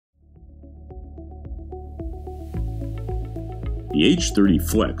The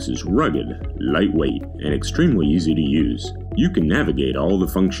H30 FLEX is rugged, lightweight, and extremely easy to use. You can navigate all the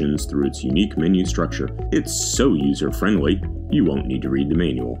functions through its unique menu structure. It's so user-friendly, you won't need to read the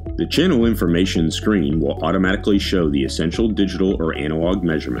manual. The channel information screen will automatically show the essential digital or analog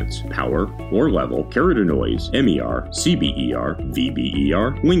measurements, power or level, carrier to noise, MER, CBER,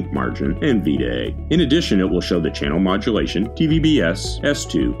 VBER, link margin, and V to A. In addition, it will show the channel modulation, TVBS,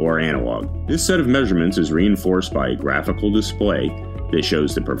 S2, or analog. This set of measurements is reinforced by a graphical display that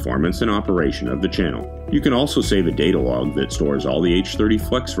shows the performance and operation of the channel. You can also save a data log that stores all the H30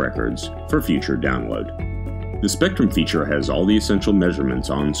 FLEX records for future download. The spectrum feature has all the essential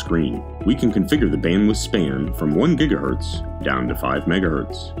measurements on screen. We can configure the bandwidth span from 1 GHz down to 5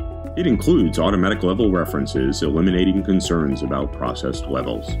 MHz. It includes automatic level references, eliminating concerns about processed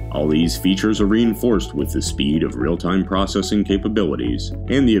levels. All these features are reinforced with the speed of real-time processing capabilities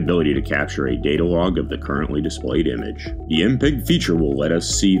and the ability to capture a data log of the currently displayed image. The MPEG feature will let us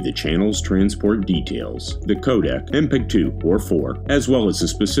see the channel's transport details, the codec, MPEG 2 or 4, as well as the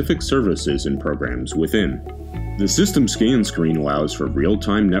specific services and programs within. The system scan screen allows for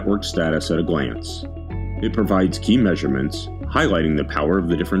real-time network status at a glance. It provides key measurements, highlighting the power of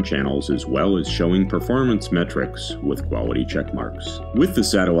the different channels as well as showing performance metrics with quality checkmarks. With the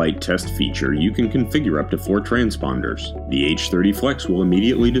satellite test feature, you can configure up to 4 transponders. The H30 FLEX will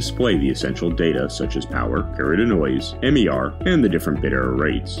immediately display the essential data such as power, carrier to noise, MER, and the different bit error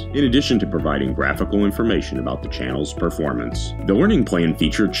rates, in addition to providing graphical information about the channel's performance. The learning plan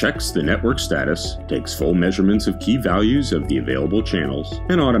feature checks the network status, takes full measurements of key values of the available channels,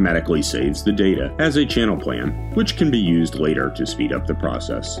 and automatically saves the data as a channel plan, which can be used later to speed up the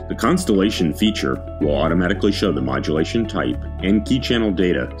process. The constellation feature will automatically show the modulation type and key channel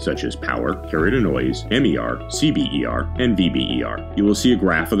data such as power, carrier to noise, MER, CBER, and VBER. You will see a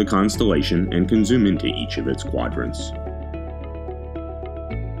graph of the constellation and can zoom into each of its quadrants.